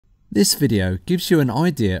This video gives you an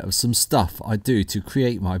idea of some stuff I do to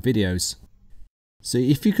create my videos. So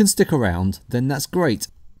if you can stick around, then that's great.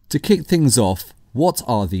 To kick things off, what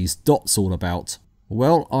are these dots all about?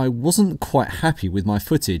 Well, I wasn't quite happy with my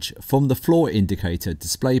footage from the floor indicator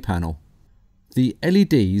display panel. The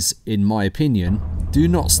LEDs, in my opinion, do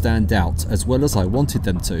not stand out as well as I wanted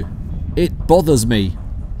them to. It bothers me.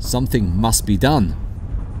 Something must be done.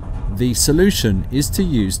 The solution is to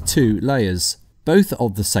use two layers, both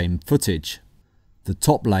of the same footage. The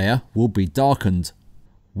top layer will be darkened,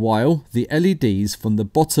 while the LEDs from the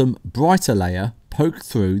bottom brighter layer poke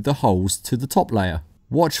through the holes to the top layer.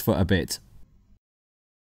 Watch for a bit.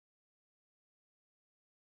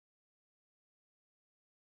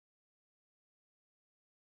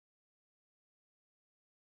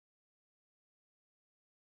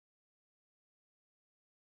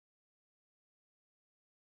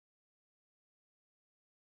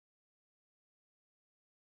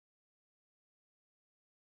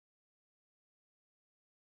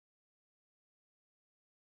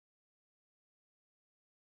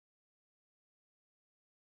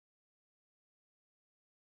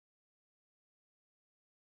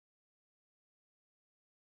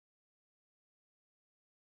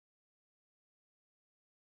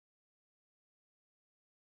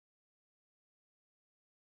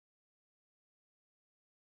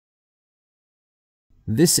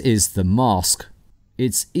 This is the mask.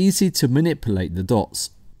 It's easy to manipulate the dots.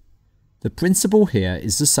 The principle here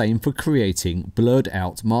is the same for creating blurred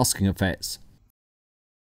out masking effects.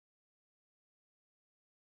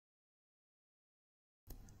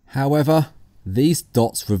 However, these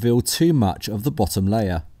dots reveal too much of the bottom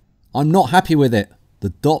layer. I'm not happy with it. The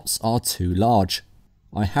dots are too large.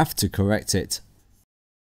 I have to correct it.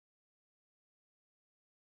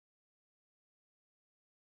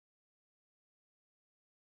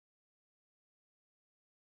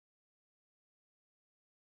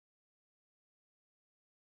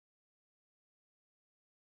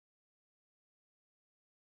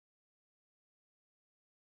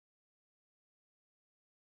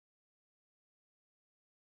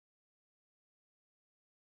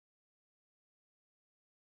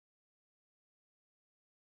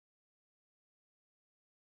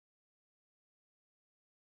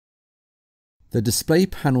 The display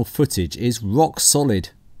panel footage is rock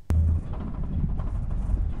solid.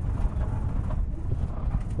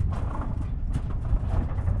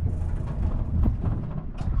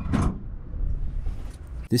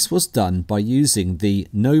 This was done by using the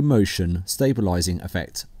no motion stabilizing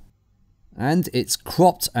effect. And it's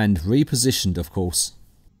cropped and repositioned, of course.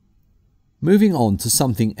 Moving on to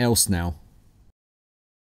something else now.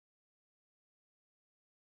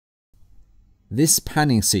 This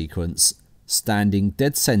panning sequence, standing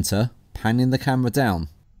dead center, panning the camera down.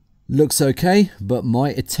 Looks okay, but my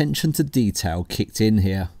attention to detail kicked in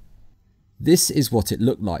here. This is what it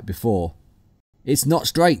looked like before. It's not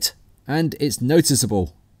straight, and it's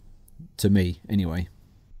noticeable. To me, anyway.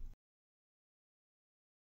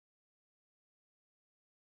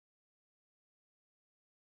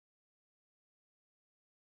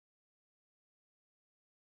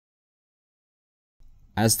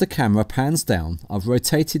 As the camera pans down, I've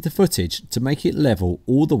rotated the footage to make it level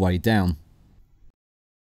all the way down.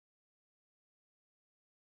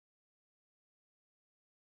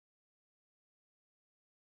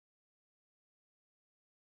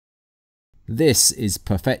 This is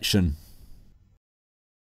perfection.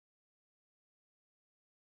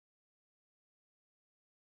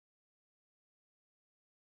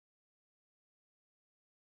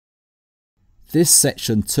 This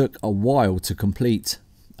section took a while to complete,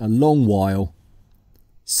 a long while.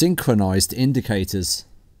 Synchronized indicators.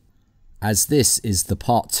 As this is the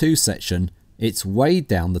part 2 section, it's way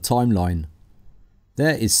down the timeline.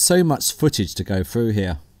 There is so much footage to go through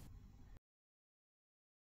here.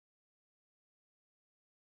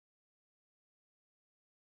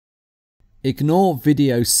 Ignore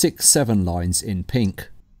video 6-7 lines in pink.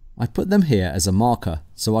 I put them here as a marker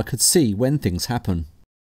so I could see when things happen.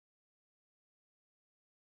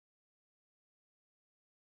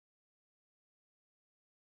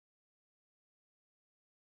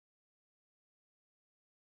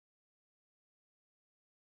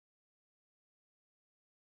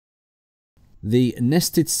 The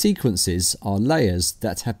nested sequences are layers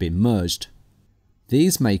that have been merged.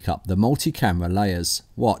 These make up the multi-camera layers.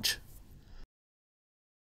 Watch.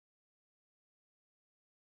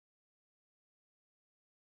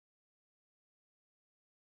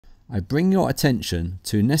 I bring your attention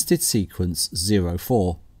to nested sequence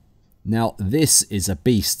 04. Now this is a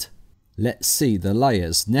beast. Let's see the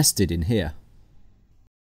layers nested in here.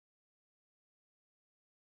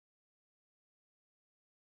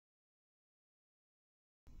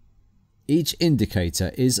 Each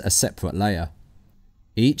indicator is a separate layer.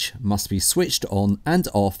 Each must be switched on and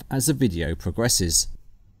off as the video progresses.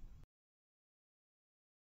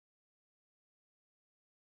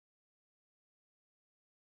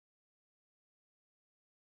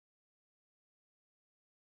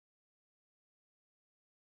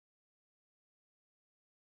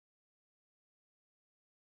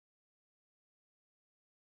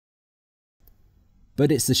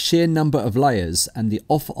 But it's the sheer number of layers and the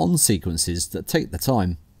off-on sequences that take the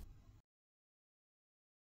time.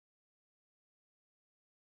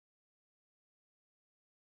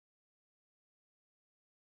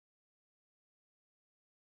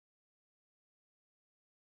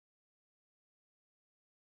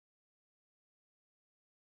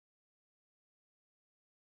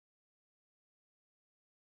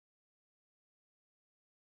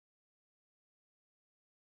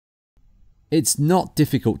 It's not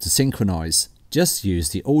difficult to synchronize, just use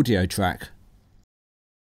the audio track.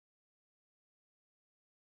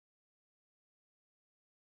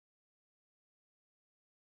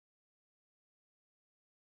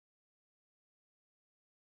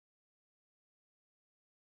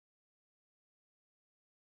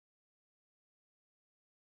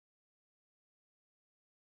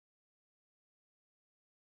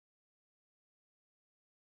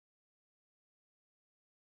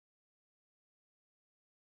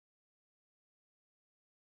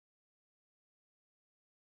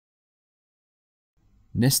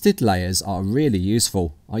 Nested layers are really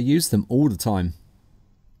useful. I use them all the time.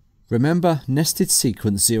 Remember nested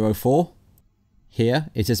sequence 04? Here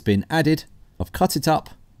it has been added. I've cut it up,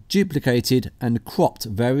 duplicated and cropped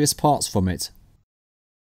various parts from it.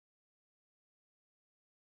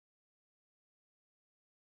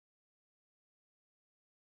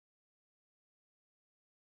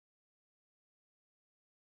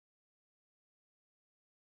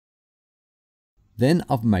 Then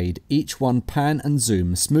I've made each one pan and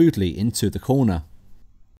zoom smoothly into the corner.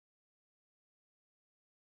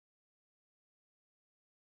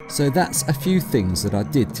 So that's a few things that I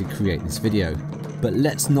did to create this video, but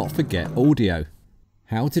let's not forget audio.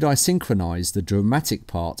 How did I synchronize the dramatic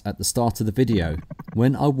part at the start of the video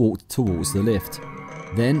when I walked towards the lift?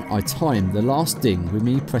 Then I timed the last ding with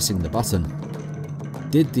me pressing the button.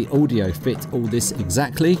 Did the audio fit all this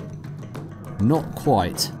exactly? Not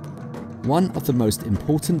quite. One of the most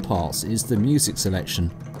important parts is the music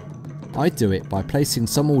selection. I do it by placing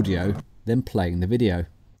some audio, then playing the video.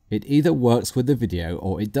 It either works with the video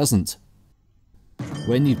or it doesn't.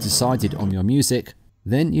 When you've decided on your music,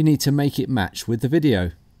 then you need to make it match with the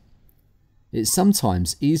video. It's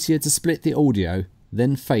sometimes easier to split the audio,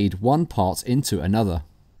 then fade one part into another.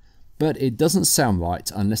 But it doesn't sound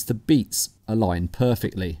right unless the beats align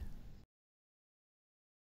perfectly.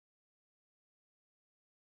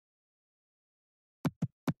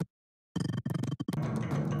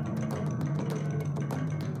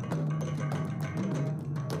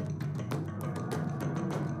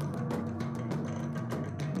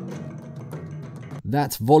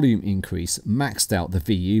 That volume increase maxed out the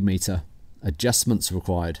VU meter. Adjustments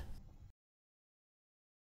required.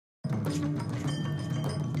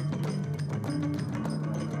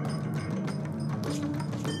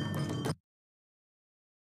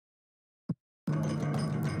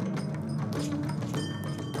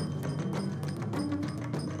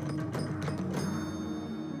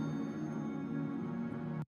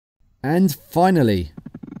 And finally,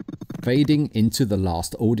 fading into the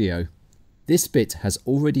last audio. This bit has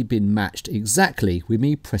already been matched exactly with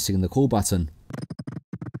me pressing the call button.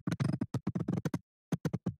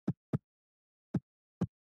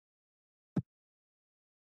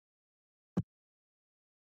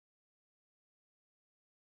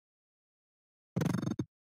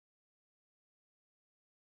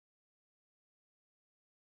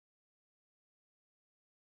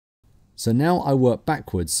 So now I work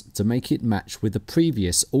backwards to make it match with the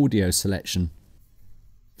previous audio selection.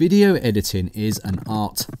 Video editing is an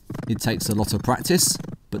art. It takes a lot of practice,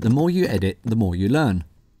 but the more you edit, the more you learn.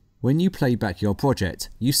 When you play back your project,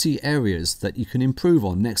 you see areas that you can improve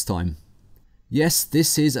on next time. Yes,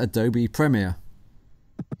 this is Adobe Premiere.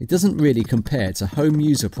 It doesn't really compare to home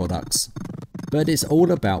user products, but it's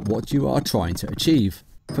all about what you are trying to achieve.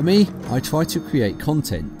 For me, I try to create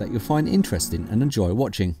content that you'll find interesting and enjoy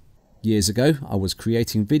watching. Years ago, I was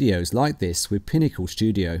creating videos like this with Pinnacle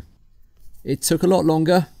Studio. It took a lot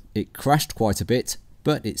longer, it crashed quite a bit,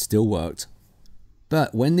 but it still worked.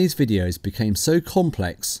 But when these videos became so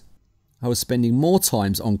complex, I was spending more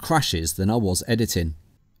times on crashes than I was editing.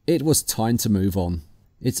 It was time to move on.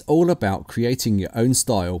 It's all about creating your own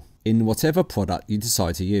style in whatever product you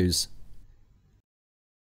decide to use.